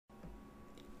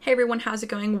Hey everyone, how's it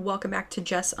going? Welcome back to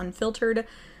Jess Unfiltered.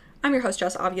 I'm your host,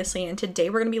 Jess, obviously, and today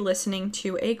we're going to be listening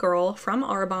to a girl from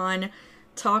Arbonne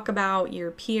talk about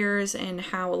your peers and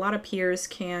how a lot of peers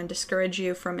can discourage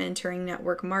you from entering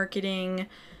network marketing.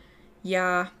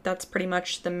 Yeah, that's pretty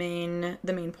much the main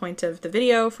point of the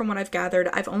video from what I've gathered.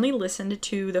 I've only listened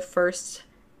to the first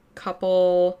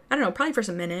couple, I don't know, probably first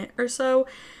a minute or so.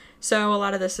 So a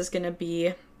lot of this is going to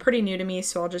be pretty new to me,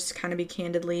 so I'll just kind of be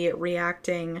candidly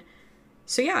reacting.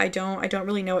 So yeah, I don't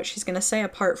really know what she's going to say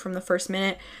apart from the first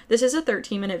minute. This is a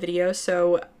 13-minute video,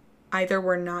 so either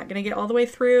we're not going to get all the way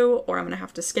through, or I'm going to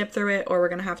have to skip through it, or we're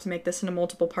going to have to make this into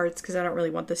multiple parts because I don't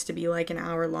really want this to be like an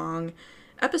hour-long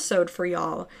episode for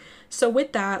y'all. So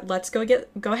with that, let's go ahead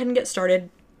and get started.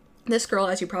 This girl,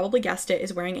 as you probably guessed it,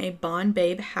 is wearing a Bon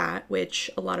Babe hat, which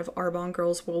a lot of Arbonne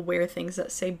girls will wear things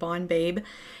that say Bon Babe.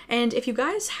 And if you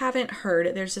guys haven't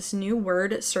heard, there's this new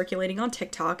word circulating on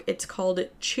TikTok. It's called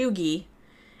cheugy.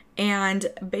 And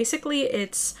basically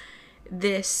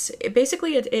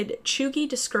cheugy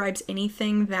describes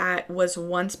anything that was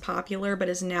once popular but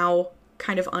is now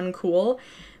kind of uncool.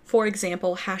 For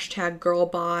example, hashtag girl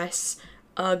boss,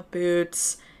 Ugg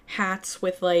boots, hats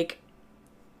with like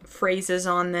phrases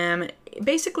on them.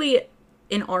 Basically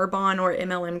an Arbonne or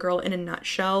MLM girl in a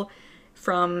nutshell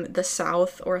from the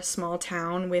South or a small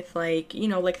town with like, you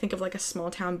know, like think of like a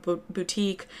small town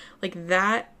boutique. Like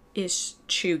that is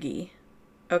cheugy.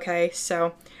 Okay,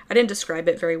 so I didn't describe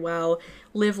it very well.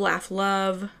 Live, laugh,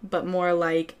 love, but more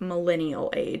like millennial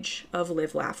age of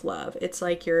live, laugh, love. It's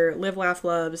like your live, laugh,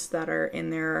 loves that are in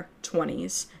their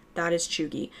 20s. That is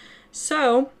cheugy.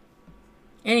 So,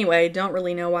 anyway, don't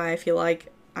really know why I feel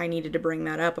like I needed to bring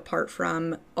that up apart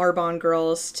from Arbonne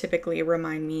girls typically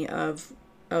remind me of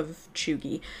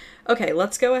cheugy. Okay,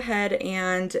 let's go ahead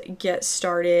and get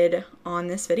started on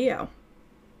this video.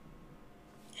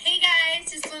 Hey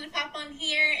guys, just wanted to pop on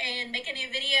here and make a new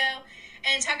video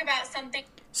and talk about something.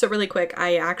 So really quick,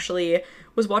 I actually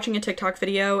was watching a TikTok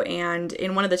video, and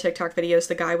in one of the TikTok videos,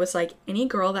 the guy was like, any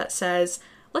girl that says,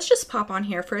 let's just pop on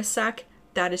here for a sec,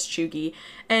 that is cheugy.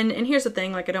 And here's the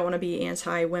thing, like, I don't want to be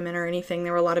anti-women or anything.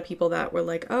 There were a lot of people that were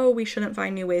like, oh, we shouldn't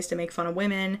find new ways to make fun of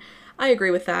women. I agree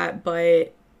with that,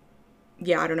 but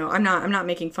yeah, I don't know. I'm not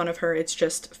making fun of her. It's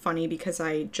just funny because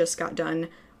I just got done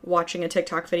watching a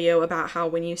TikTok video about how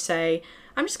when you say,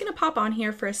 I'm just gonna pop on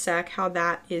here for a sec, how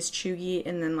that is cheugy,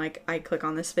 and then like I click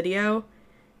on this video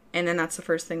and then that's the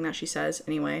first thing that she says.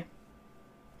 Anyway,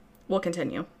 we'll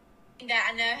continue.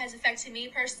 That I know has affected me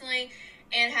personally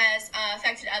and has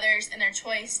affected others in their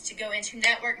choice to go into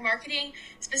network marketing,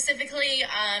 specifically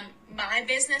my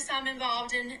business I'm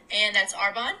involved in, and that's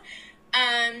Arbonne.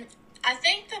 I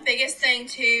think the biggest thing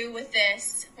too with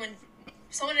this, when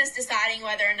someone is deciding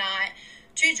whether or not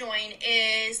to join,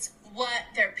 is what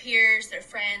their peers, their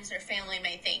friends, their family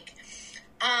may think.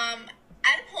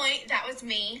 At a point, that was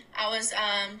me. I was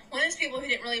one of those people who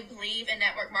didn't really believe in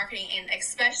network marketing, and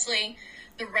especially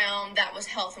the realm that was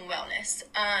health and wellness.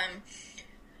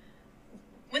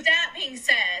 With that being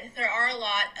said, there are a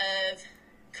lot of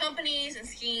companies and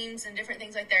schemes and different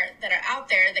things like that are out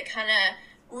there that kind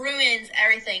of ruins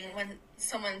everything when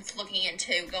someone's looking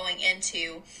into going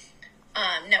into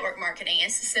network marketing,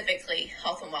 and specifically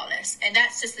health and wellness. And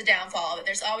that's just the downfall of it.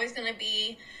 There's always going to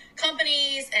be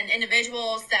companies and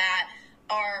individuals that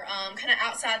are kind of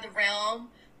outside the realm,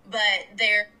 but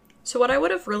they're... So what I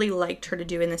would have really liked her to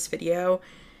do in this video,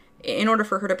 in order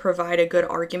for her to provide a good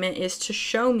argument, is to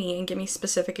show me and give me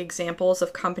specific examples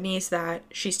of companies that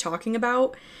she's talking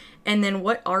about, and then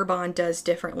what Arbonne does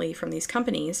differently from these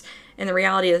companies. And the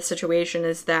reality of the situation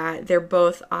is that they're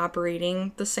both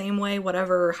operating the same way,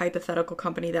 whatever hypothetical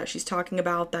company that she's talking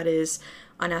about that is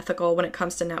unethical when it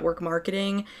comes to network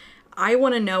marketing. I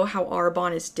want to know how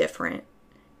Arbonne is different.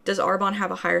 Does Arbonne have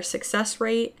a higher success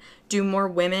rate? Do more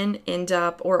women end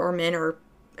up, or men, or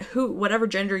whatever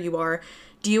gender you are,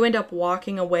 do you end up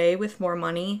walking away with more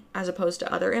money as opposed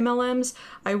to other MLMs?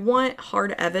 I want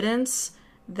hard evidence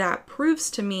that proves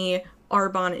to me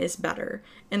Arbonne is better.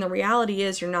 And the reality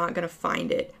is you're not going to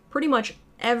find it. Pretty much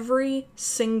every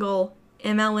single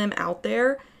MLM out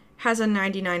there has a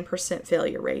 99%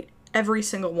 failure rate. Every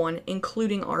single one,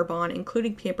 including Arbonne,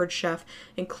 including Pampered Chef,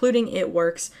 including It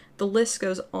Works. The list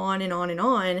goes on and on and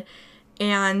on.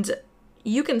 And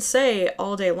you can say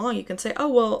all day long, you can say, oh,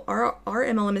 well, our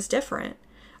MLM is different.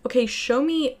 Okay, show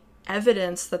me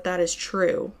evidence that that is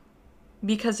true.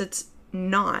 Because it's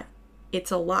not. It's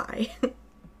a lie.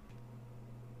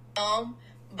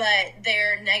 But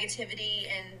their negativity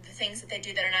and the things that they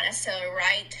do that are not necessarily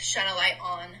right shine a light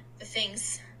on the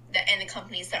things that and the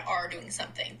companies that are doing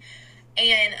something.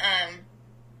 And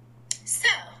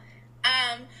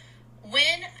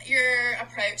when your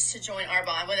approach to join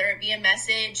Arbonne, whether it be a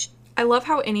message. I love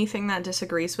how anything that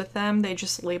disagrees with them, they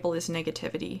just label as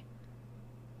negativity.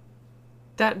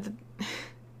 That's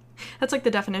like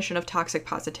the definition of toxic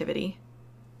positivity.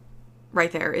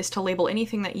 Right there, is to label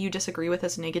anything that you disagree with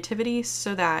as negativity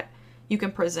so that you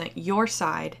can present your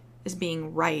side as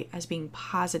being right, as being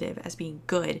positive, as being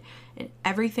good. And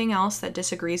everything else that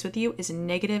disagrees with you is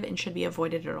negative and should be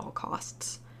avoided at all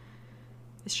costs.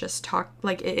 It's just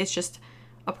it's just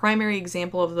a primary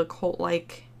example of the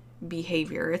cult-like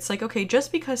behavior. It's like, okay,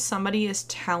 just because somebody is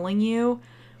telling you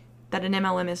that an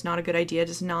MLM is not a good idea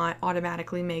does not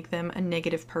automatically make them a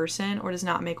negative person or does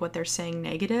not make what they're saying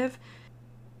negative.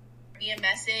 Be a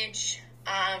message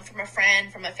from a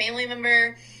friend, from a family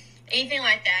member, anything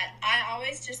like that. I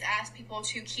always just ask people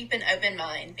to keep an open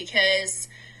mind because,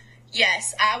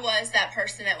 yes, I was that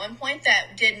person at one point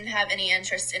that didn't have any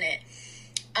interest in it.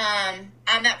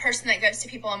 I'm that person that goes to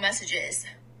people on messages,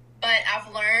 but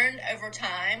I've learned over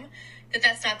time that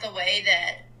that's not the way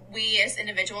that we as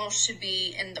individuals should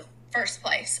be in the first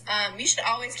place. You should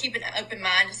always keep an open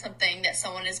mind to something that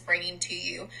someone is bringing to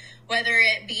you, whether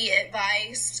it be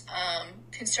advice,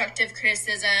 constructive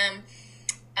criticism,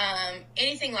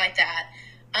 anything like that.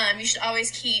 You should always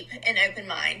keep an open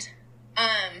mind.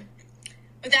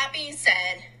 With that being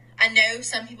said, I know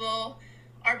some people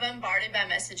are bombarded by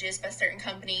messages by certain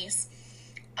companies.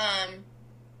 And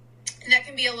that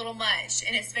can be a little much.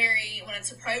 And it's when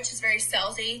it's approached, it's very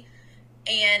salesy.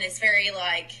 And it's very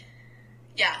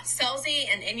salesy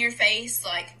and in your face,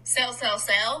 like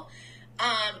sell.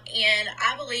 And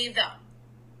I believe that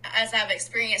as I've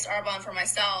experienced Arbonne for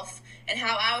myself and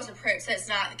how I was approached, that's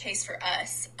not the case for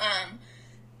us.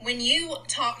 When you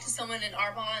talk to someone in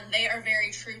Arbonne, they are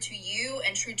very true to you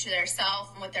and true to their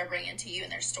self and what they're bringing to you in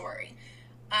their story.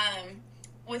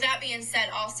 With that being said,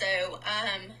 also,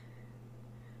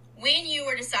 when you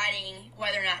are deciding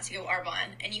whether or not to go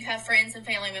Arbonne and you have friends and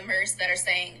family members that are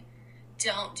saying,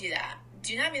 don't do that.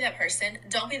 Do not be that person.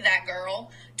 Don't be that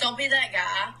girl. Don't be that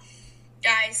guy.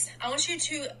 Guys, I want you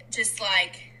to just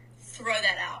throw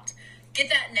that out. Get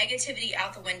that negativity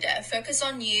out the window. Focus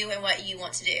on you and what you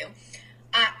want to do.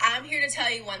 I'm here to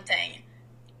tell you one thing.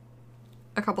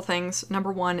 A couple things.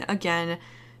 Number one, again,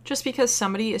 just because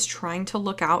somebody is trying to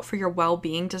look out for your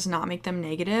well-being does not make them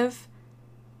negative.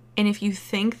 And if you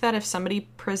think that if somebody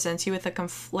presents you with a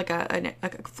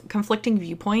conflicting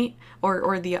viewpoint,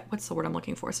 or the, what's the word I'm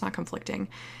looking for? It's not conflicting.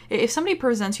 If somebody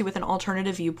presents you with an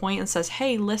alternative viewpoint and says,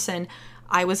 hey, listen,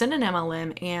 I was in an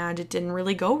MLM and it didn't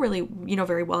really go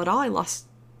very well at all. I lost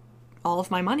all of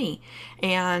my money.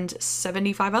 And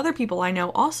 75 other people I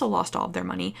know also lost all of their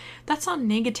money. That's not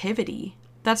negativity.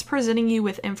 That's presenting you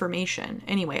with information.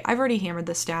 Anyway, I've already hammered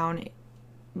this down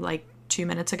 2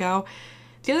 minutes ago.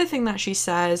 The other thing that she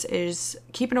says is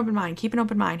keep an open mind, keep an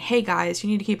open mind. Hey guys, you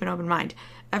need to keep an open mind.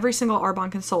 Every single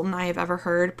Arbonne consultant I have ever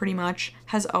heard pretty much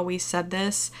has always said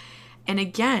this. And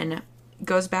again,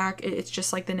 goes back, it's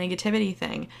just like the negativity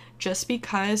thing. Just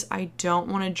because I don't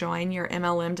want to join your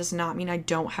MLM does not mean I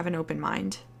don't have an open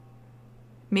mind.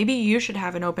 Maybe you should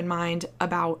have an open mind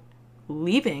about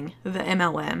leaving the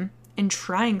MLM and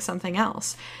trying something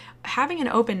else. Having an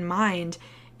open mind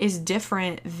is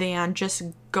different than just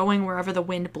going wherever the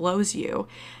wind blows you.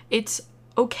 It's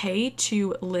okay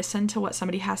to listen to what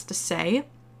somebody has to say,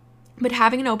 but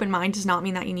having an open mind does not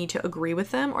mean that you need to agree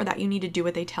with them or that you need to do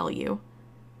what they tell you.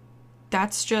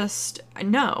 That's just,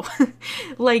 no.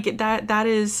 that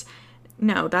is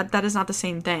not the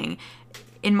same thing.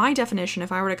 In my definition,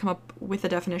 if I were to come up with a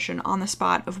definition on the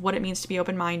spot of what it means to be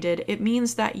open-minded, it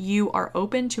means that you are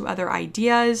open to other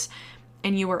ideas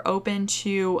and you are open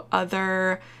to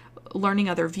learning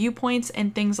other viewpoints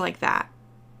and things like that.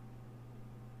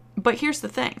 But here's the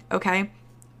thing, okay?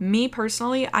 Me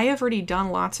personally, I have already done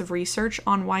lots of research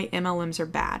on why MLMs are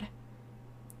bad.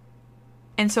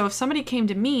 And so if somebody came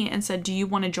to me and said, do you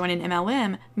want to join an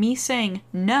MLM? Me saying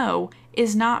no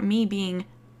is not me being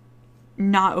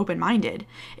not open-minded.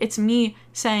 It's me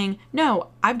saying, no,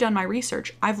 I've done my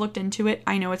research. I've looked into it.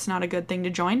 I know it's not a good thing to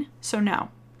join, so no.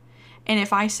 And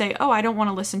if I say, oh, I don't want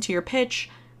to listen to your pitch,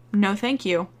 no, thank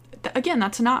you. Again,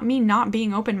 that's not me not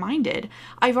being open-minded.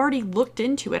 I've already looked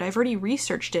into it. I've already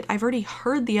researched it. I've already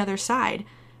heard the other side.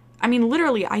 I mean,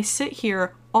 literally, I sit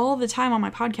here all the time on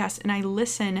my podcast and I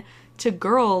listen to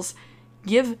girls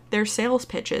give their sales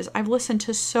pitches. I've listened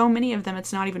to so many of them,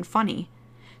 it's not even funny.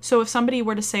 So if somebody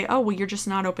were to say, oh, well, you're just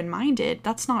not open-minded,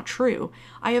 that's not true.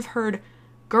 I have heard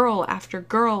girl after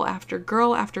girl after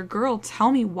girl after girl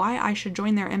tell me why I should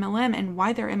join their MLM and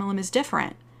why their MLM is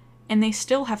different. And they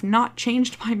still have not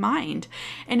changed my mind.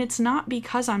 And it's not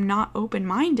because I'm not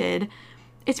open-minded.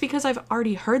 It's because I've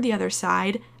already heard the other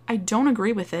side. I don't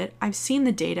agree with it. I've seen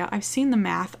the data. I've seen the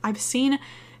math. I've seen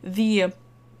the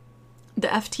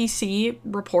FTC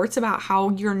reports about how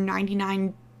you're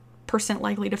 99%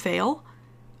 likely to fail.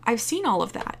 I've seen all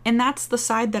of that. And that's the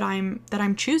side that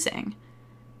I'm choosing,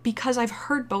 because I've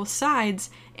heard both sides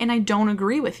and I don't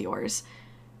agree with yours.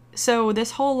 So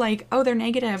this whole like, oh, they're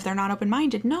negative, they're not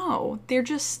open-minded. No, they're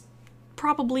just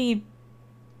probably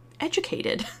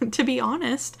educated, to be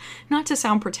honest. Not to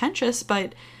sound pretentious,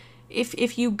 but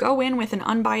if you go in with an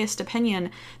unbiased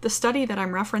opinion, the study that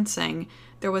I'm referencing,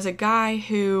 there was a guy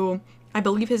who, I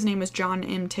believe his name was John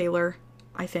M. Taylor,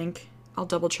 I think. I'll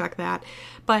double check that.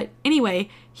 But anyway,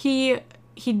 he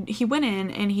went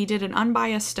in and he did an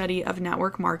unbiased study of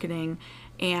network marketing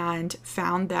and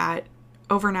found that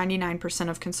over 99%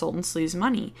 of consultants lose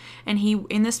money. And he,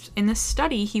 in this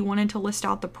study, he wanted to list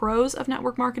out the pros of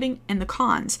network marketing and the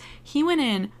cons. He went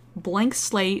in blank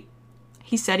slate.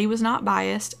 He said he was not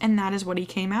biased, and that is what he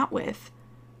came out with.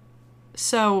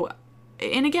 So,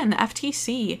 and again, the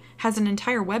FTC has an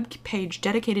entire web page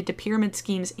dedicated to pyramid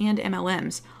schemes and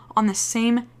MLMs on the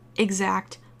same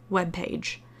exact web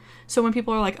page. So when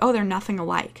people are like, oh, they're nothing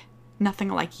alike,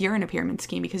 you're in a pyramid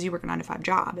scheme because you work a 9-to-5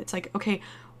 job. It's like, okay,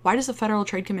 why does the Federal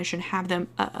Trade Commission have them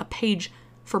a page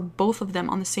for both of them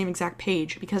on the same exact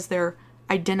page? Because they're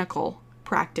identical,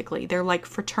 practically. They're like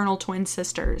fraternal twin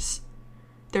sisters.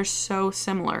 They're so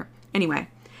similar. Anyway,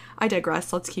 I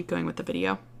digress. Let's keep going with the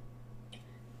video.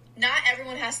 Not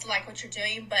everyone has to like what you're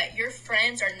doing, but your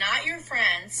friends are not your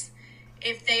friends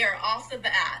if they are off the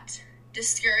bat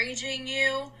discouraging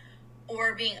you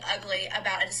or being ugly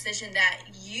about a decision that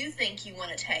you think you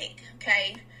want to take,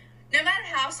 okay? No matter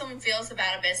how someone feels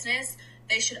about a business,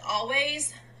 they should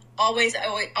always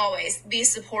be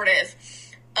supportive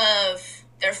of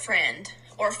their friend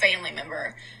or family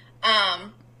member.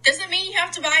 Doesn't mean you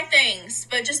have to buy things,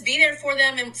 but just be there for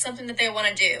them and something that they want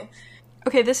to do.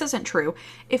 Okay, this isn't true.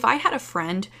 If I had a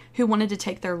friend who wanted to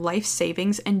take their life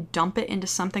savings and dump it into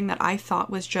something that I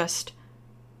thought was just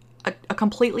a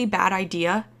completely bad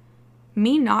idea,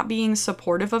 me not being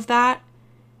supportive of that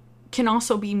can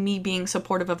also be me being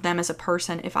supportive of them as a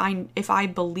person. If I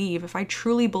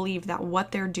truly believe that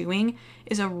what they're doing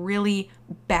is a really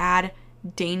bad,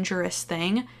 dangerous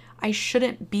thing, I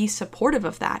shouldn't be supportive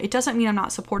of that. It doesn't mean I'm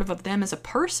not supportive of them as a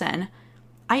person.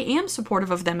 I am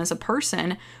supportive of them as a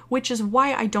person, which is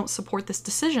why I don't support this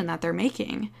decision that they're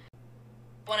making.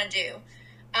 Want to do.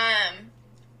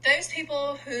 Those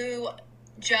people who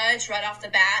judge right off the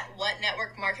bat what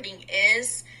network marketing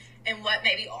is and what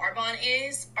maybe Arbonne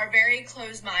is are very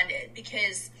closed-minded,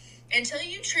 because until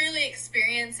you truly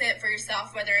experience it for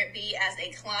yourself, whether it be as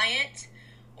a client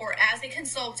or as a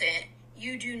consultant,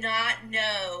 you do not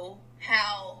know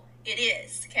how it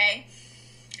is, okay?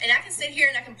 And I can sit here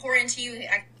and I can pour into you.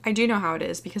 I do know how it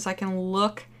is, because I can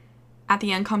look at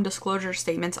the income disclosure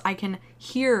statements. I can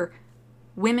hear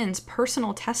women's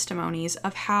personal testimonies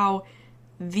of how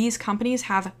these companies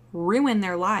have ruined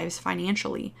their lives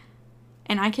financially.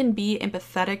 And I can be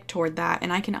empathetic toward that.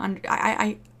 And I can,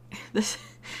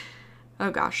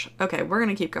 oh gosh. Okay, we're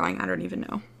going to keep going. I don't even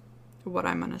know what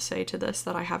I'm going to say to this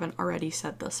that I haven't already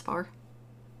said thus far.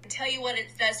 I tell you what it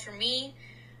does for me,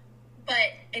 but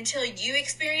until you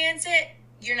experience it,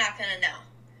 you're not going to know.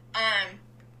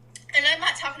 And I'm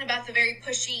not talking about the very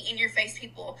pushy, in-your-face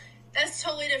people. That's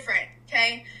totally different,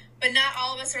 okay? But not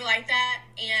all of us are like that,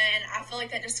 and I feel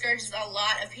like that discourages a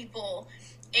lot of people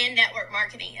in network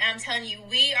marketing. And I'm telling you,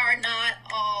 we are not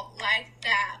all like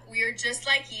that. We are just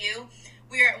like you.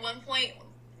 We are at one point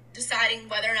deciding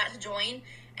whether or not to join,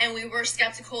 and we were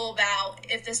skeptical about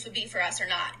if this would be for us or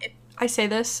not. I say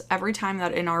this every time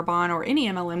that an Arbonne or any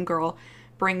MLM girl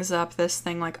brings up this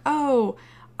thing like, oh,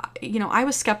 you know, I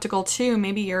was skeptical too.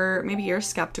 Maybe you're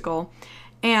skeptical.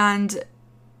 And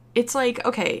it's like,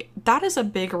 okay, that is a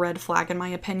big red flag in my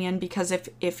opinion, because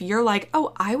if you're like,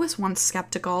 oh, I was once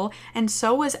skeptical and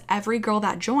so was every girl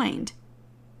that joined,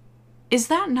 is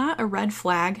that not a red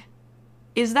flag?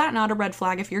 Is that not a red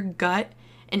flag if your gut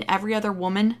and every other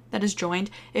woman that has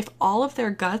joined, if all of their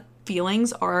gut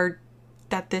feelings are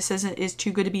that this is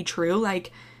too good to be true,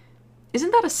 like,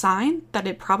 isn't that a sign that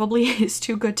it probably is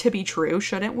too good to be true?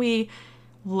 Shouldn't we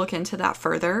look into that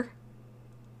further?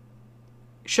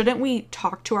 Shouldn't we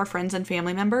talk to our friends and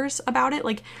family members about it?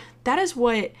 Like, that is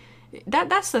what,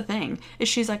 that's the thing, is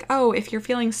she's like, oh, if you're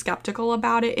feeling skeptical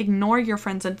about it, ignore your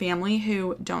friends and family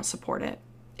who don't support it.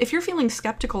 If you're feeling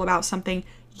skeptical about something,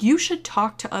 you should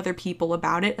talk to other people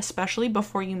about it, especially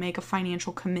before you make a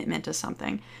financial commitment to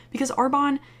something. Because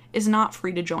Arbonne is not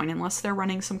free to join unless they're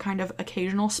running some kind of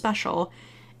occasional special.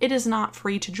 it is not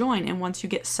free to join. And once you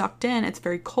get sucked in, it's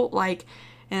very cult-like,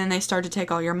 and then they start to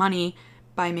take all your money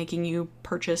by making you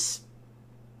purchase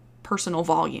personal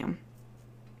volume.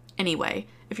 Anyway,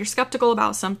 if you're skeptical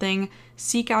about something,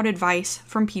 seek out advice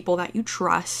from people that you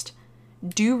trust.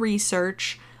 Do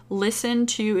research. Listen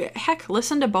to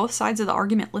both sides of the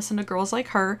argument. Listen to girls like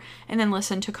her, and then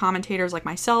listen to commentators like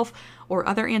myself or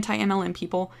other anti-MLM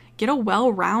people. Get a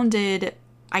well-rounded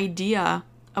idea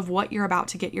of what you're about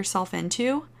to get yourself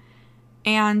into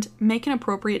and make an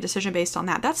appropriate decision based on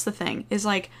that. That's the thing, is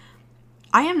like,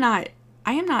 I am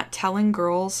not telling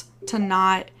girls to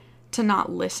not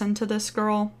listen to this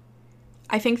girl.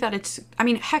 I think that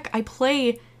I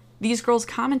play these girls'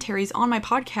 commentaries on my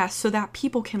podcast so that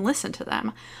people can listen to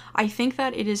them. I think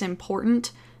that it is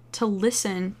important to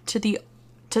listen to the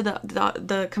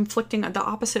conflicting, the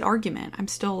opposite argument. I'm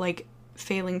still like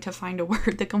failing to find a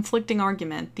word. The conflicting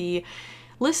argument,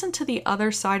 listen to the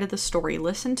other side of the story.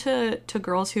 Listen to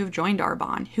girls who have joined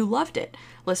Arbonne, who loved it.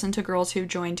 Listen to girls who've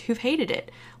joined, who've hated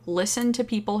it. Listen to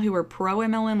people who are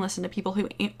pro-MLM. Listen to people who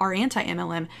are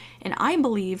anti-MLM. And I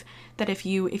believe that if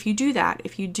you do that,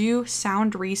 if you do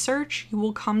sound research, you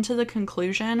will come to the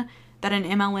conclusion that an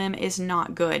MLM is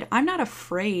not good. I'm not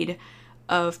afraid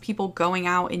of people going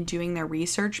out and doing their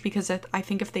research, because I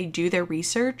think if they do their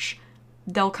research,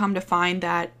 they'll come to find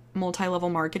that multi-level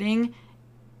marketing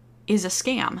is a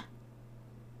scam,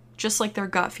 just like their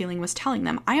gut feeling was telling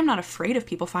them. I am not afraid of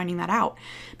people finding that out.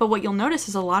 But what you'll notice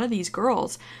is a lot of these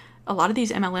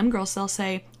MLM girls, they'll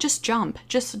say, just jump,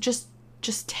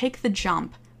 just take the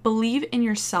jump. Believe in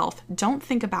yourself. Don't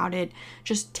think about it.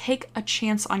 Just take a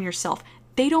chance on yourself.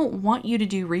 They don't want you to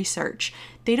do research.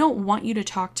 They don't want you to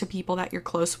talk to people that you're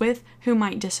close with who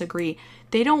might disagree.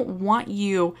 They don't want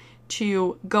you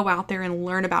to go out there and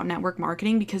learn about network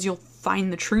marketing, because you'll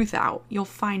find the truth out. You'll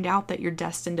find out that you're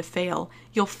destined to fail.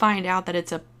 You'll find out that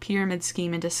it's a pyramid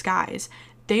scheme in disguise.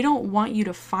 They don't want you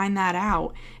to find that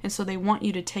out, and so they want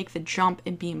you to take the jump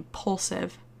and be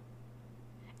impulsive.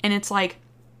 And it's like,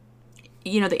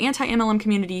 the anti-MLM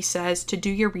community says to do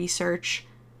your research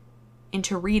and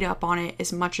to read up on it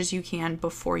as much as you can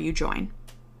before you join.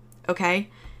 Okay?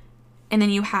 And then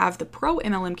you have the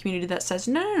pro-MLM community that says,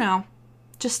 no.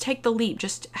 Just take the leap.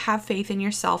 Just have faith in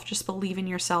yourself. Just believe in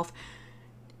yourself.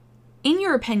 In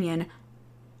your opinion,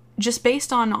 just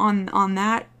based on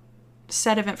that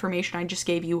set of information I just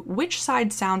gave you, which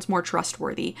side sounds more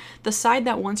trustworthy? The side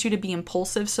that wants you to be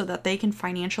impulsive so that they can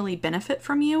financially benefit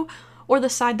from you, or the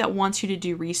side that wants you to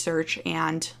do research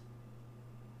and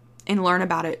learn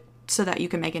about it so that you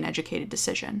can make an educated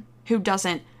decision? Who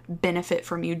doesn't benefit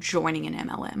from you joining an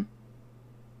MLM?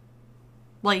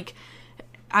 Like,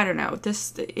 I don't know,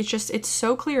 it's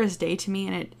so clear as day to me,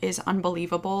 and it is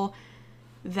unbelievable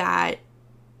that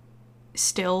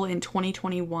still in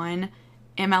 2021,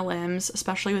 MLMs,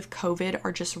 especially with COVID,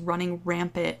 are just running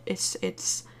rampant.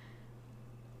 It's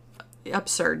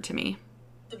absurd to me.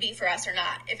 Would be for us or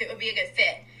not, if it would be a good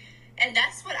fit. And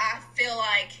that's what I feel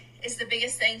like is the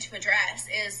biggest thing to address,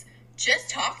 is just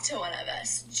talk to one of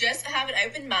us. Just have an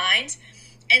open mind.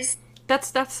 And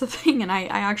That's the thing, and I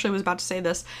actually was about to say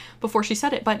this before she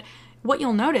said it, but what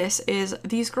you'll notice is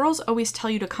these girls always tell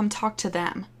you to come talk to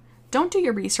them. Don't do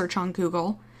your research on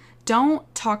Google.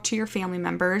 Don't talk to your family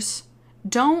members.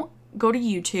 Don't go to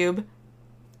YouTube.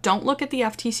 Don't look at the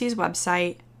FTC's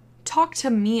website. Talk to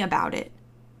me about it.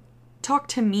 Talk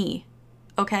to me,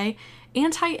 okay?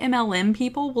 Anti-MLM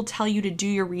people will tell you to do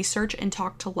your research and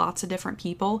talk to lots of different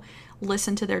people,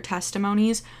 listen to their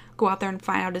testimonies, go out there and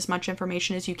find out as much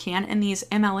information as you can. And these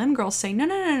MLM girls say,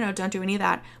 no, don't do any of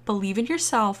that. Believe in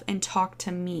yourself and talk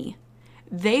to me.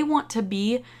 They want to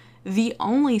be the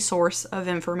only source of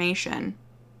information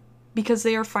because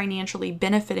they are financially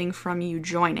benefiting from you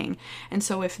joining. And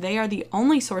so if they are the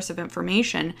only source of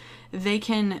information, they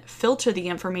can filter the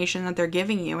information that they're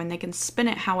giving you and they can spin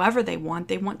it however they want.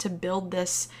 They want to build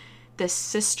this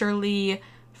sisterly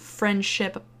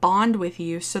friendship bond with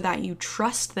you so that you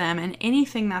trust them in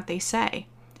anything that they say.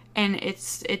 And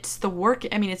it's the work,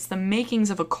 it's the makings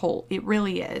of a cult. It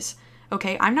really is.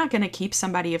 Okay, I'm not going to keep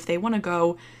somebody if they want to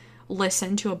go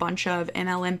listen to a bunch of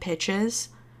MLM pitches.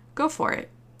 Go for it.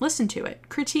 Listen to it.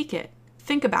 Critique it.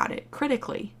 Think about it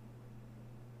critically.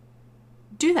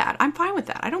 Do that. I'm fine with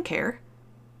that. I don't care.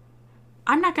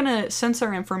 I'm not going to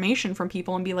censor information from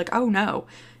people and be like, oh no,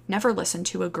 never listen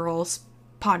to a girl's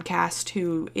podcast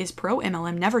who is pro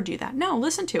MLM. Never do that. No,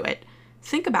 listen to it.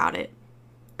 Think about it.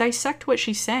 Dissect what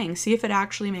she's saying. See if it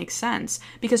actually makes sense.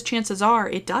 Because chances are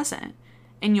it doesn't.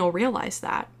 And you'll realize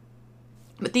that.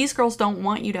 But these girls don't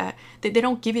want you to, they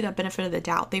don't give you that benefit of the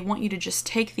doubt. They want you to just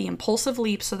take the impulsive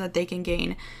leap so that they can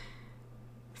gain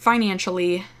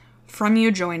financially from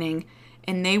you joining,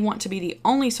 and they want to be the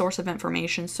only source of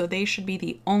information, so they should be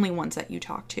the only ones that you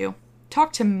talk to.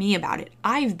 Talk to me about it.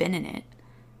 I've been in it.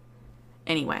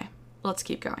 Anyway, let's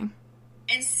keep going.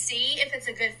 And see if it's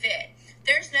a good fit.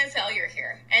 There's no failure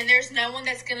here. And there's no one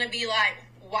that's going to be like,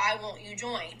 why won't you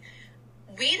join?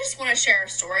 We just want to share our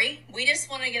story. We just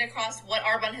want to get across what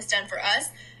Arbonne has done for us.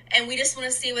 And we just want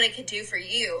to see what it could do for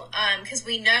you. Because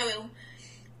we know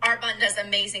Arbonne does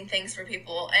amazing things for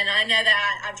people. And I know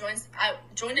that I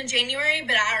joined in January,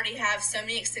 but I already have so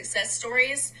many success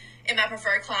stories in my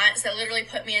preferred clients that literally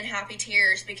put me in happy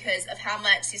tears because of how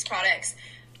much these products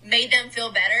made them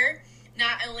feel better,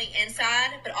 not only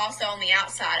inside, but also on the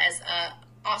outside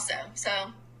also. So,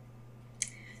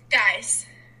 guys,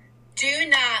 do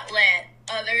not let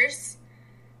others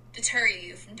deter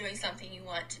you from doing something you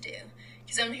want to do.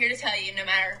 Because I'm here to tell you, no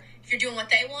matter if you're doing what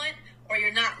they want or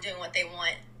you're not doing what they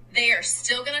want, they are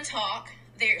still going to talk.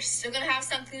 They're still going to have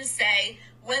something to say,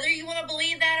 whether you want to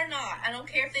believe that or not. I don't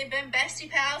care if they've been bestie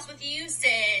pals with you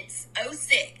since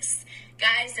 2006.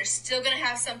 Guys, they're still going to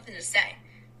have something to say.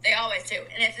 They always do.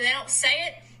 And if they don't say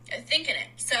it, they're thinking it.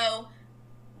 So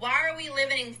why are we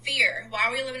living in fear? Why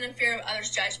are we living in fear of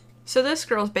others' judgment? So this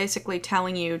girl's basically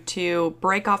telling you to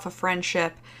break off a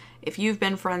friendship. If you've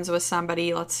been friends with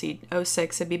somebody, let's see,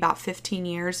 2006, it'd be about 15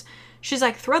 years. She's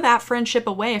like, throw that friendship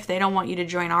away if they don't want you to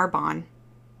join Arbonne.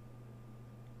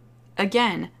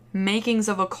 Again, makings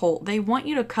of a cult. They want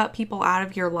you to cut people out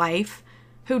of your life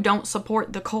who don't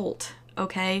support the cult,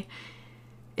 okay?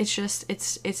 It's just,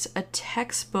 it's a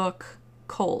textbook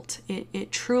cult.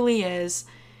 It truly is.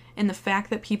 And the fact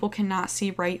that people cannot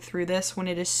see right through this when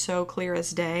it is so clear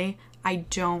as day, I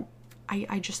don't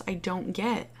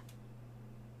get.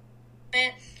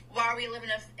 Why are we living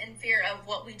in fear of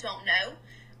what we don't know?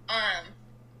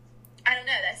 I don't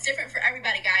know. That's different for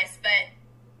everybody, guys, but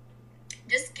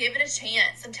just give it a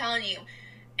chance. I'm telling you.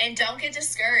 And don't get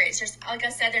discouraged. Like I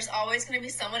said, there's always going to be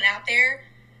someone out there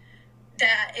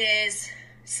that is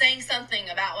saying something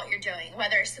about what you're doing,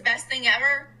 whether it's the best thing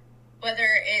ever, whether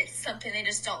it's something they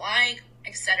just don't like,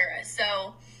 etc.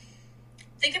 So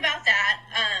think about that.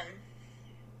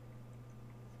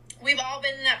 We've all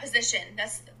been in that position.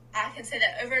 I can say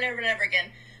that over and over and over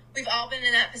again. We've all been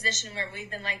in that position where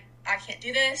we've been like, I can't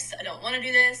do this. I don't want to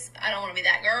do this. I don't want to be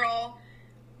that girl.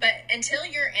 But until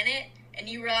you're in it and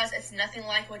you realize it's nothing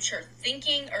like what you're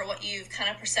thinking or what you've kind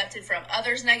of perceived from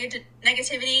others'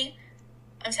 negativity,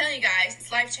 I'm telling you guys, it's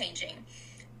life-changing.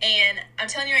 And I'm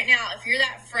telling you right now, if you're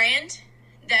that friend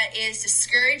that is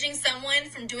discouraging someone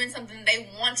from doing something they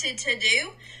wanted to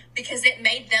do because it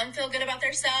made them feel good about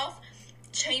themselves,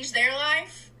 change their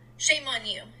life, shame on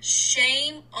you.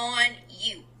 Shame on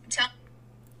you.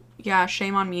 Yeah,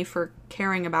 shame on me for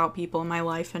caring about people in my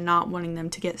life and not wanting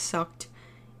them to get sucked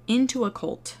into a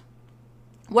cult.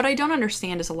 What I don't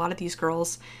understand is a lot of these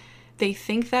girls, they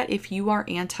think that if you are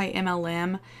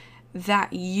anti-MLM,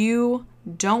 that you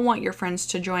don't want your friends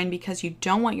to join because you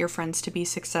don't want your friends to be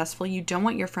successful, you don't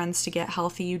want your friends to get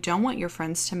healthy, you don't want your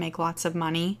friends to make lots of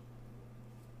money,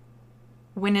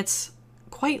 when it's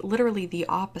quite literally the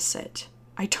opposite.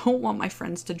 I don't want my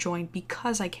friends to join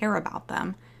because I care about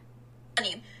them.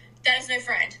 That is no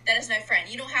friend. That is no friend.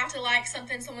 You don't have to like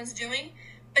something someone's doing,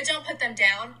 but don't put them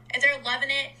down. If they're loving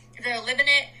it, if they're living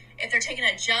it, if they're taking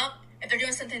a jump, if they're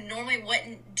doing something normally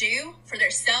wouldn't do for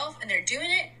their self and they're doing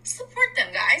it, support them,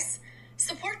 guys.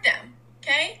 Support them,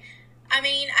 okay? I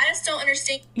mean, I just don't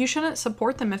understand. You shouldn't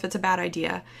support them if it's a bad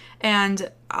idea.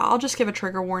 And I'll just give a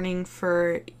trigger warning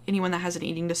for anyone that has an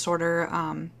eating disorder.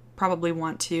 Probably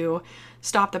want to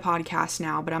stop the podcast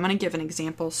now, but I'm going to give an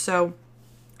example. So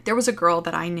there was a girl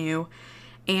that I knew,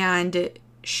 and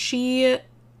she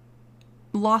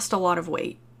lost a lot of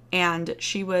weight, and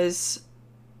she was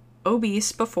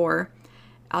obese before.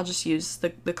 I'll just use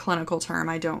the clinical term.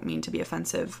 I don't mean to be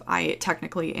offensive. I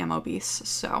technically am obese.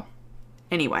 So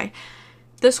anyway,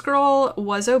 this girl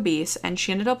was obese and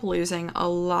she ended up losing a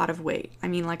lot of weight. I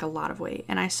mean, like a lot of weight.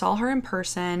 And I saw her in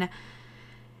person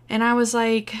and I was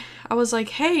like,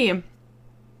 hey,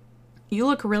 you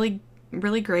look really,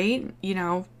 really great. You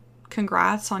know,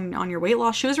 congrats on your weight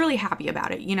loss. She was really happy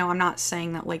about it. You know, I'm not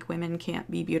saying that like women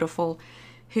can't be beautiful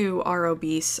who are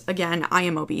obese. Again, I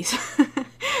am obese.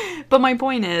 But my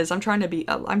point is, I'm trying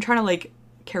to like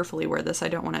carefully word this. I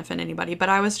don't want to offend anybody, but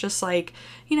I was just like,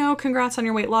 you know, congrats on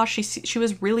your weight loss. She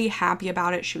was really happy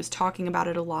about it. She was talking about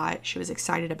it a lot. She was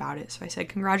excited about it. So I said,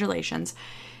 congratulations.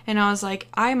 And I was like,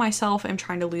 I myself am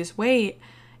trying to lose weight.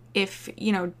 If,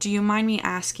 you know, do you mind me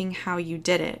asking how you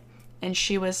did it? And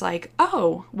she was like,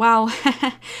 oh, well,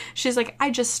 she's like, I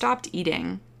just stopped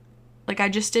eating. Like, I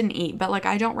just didn't eat, but like,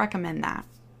 I don't recommend that.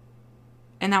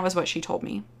 And that was what she told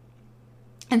me.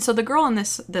 And so the girl in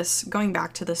this going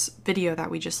back to this video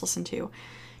that we just listened to,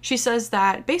 she says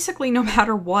that basically no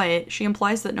matter what, she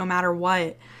implies that no matter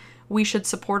what, we should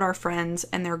support our friends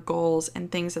and their goals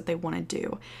and things that they want to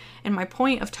do. And my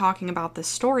point of talking about this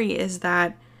story is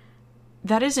that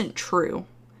that isn't true.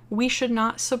 We should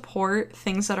not support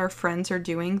things that our friends are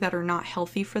doing that are not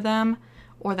healthy for them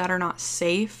or that are not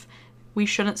safe. We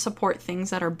shouldn't support things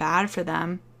that are bad for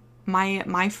them.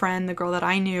 My friend, the girl that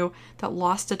I knew that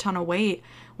lost a ton of weight,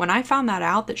 when I found that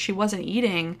out that she wasn't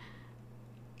eating,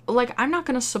 like, I'm not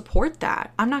going to support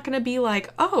that. I'm not going to be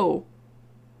like, oh,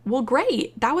 well,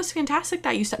 great. That was fantastic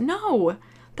that you said. No,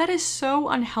 that is so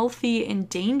unhealthy and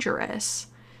dangerous.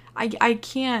 I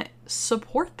can't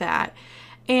support that.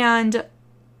 And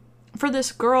for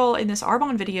this girl in this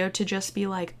Arbonne video to just be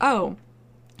like, oh,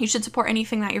 you should support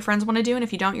anything that your friends want to do, and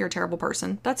if you don't, you're a terrible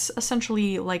person. That's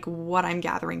essentially like what I'm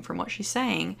gathering from what she's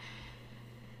saying.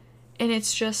 And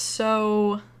it's just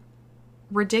so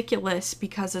ridiculous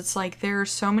because it's like there are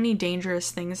so many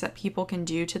dangerous things that people can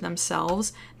do to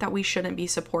themselves that we shouldn't be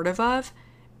supportive of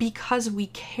because we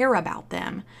care about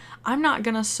them. I'm not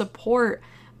going to support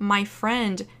my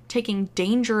friend taking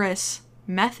dangerous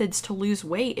methods to lose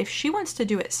weight. If she wants to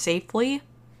do it safely,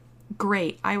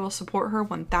 great. I will support her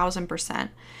 1000%.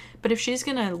 But if she's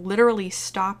going to literally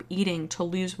stop eating to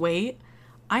lose weight,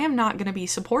 I am not going to be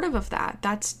supportive of that.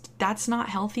 That's not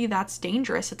healthy. That's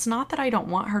dangerous. It's not that I don't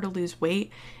want her to lose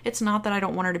weight. It's not that I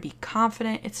don't want her to be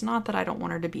confident. It's not that I don't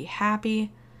want her to be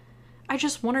happy. I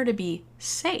just want her to be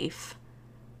safe.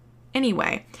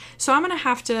 Anyway, so I'm going to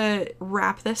have to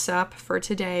wrap this up for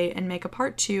today and make a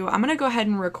part 2. I'm going to go ahead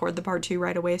and record the part 2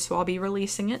 right away, so I'll be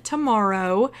releasing it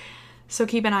tomorrow. So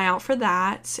keep an eye out for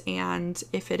that. And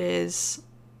if it is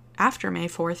after May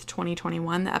 4th,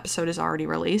 2021, the episode is already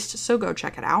released, so go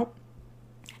check it out.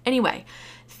 Anyway,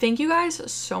 thank you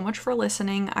guys so much for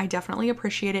listening. I definitely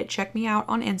appreciate it. Check me out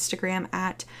on Instagram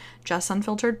at Jess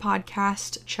Unfiltered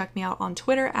Podcast. Check me out on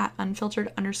Twitter at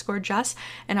unfiltered_Jess.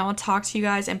 And I will talk to you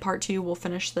guys in part 2. We'll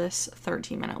finish this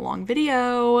 13-minute long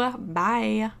video.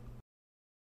 Bye.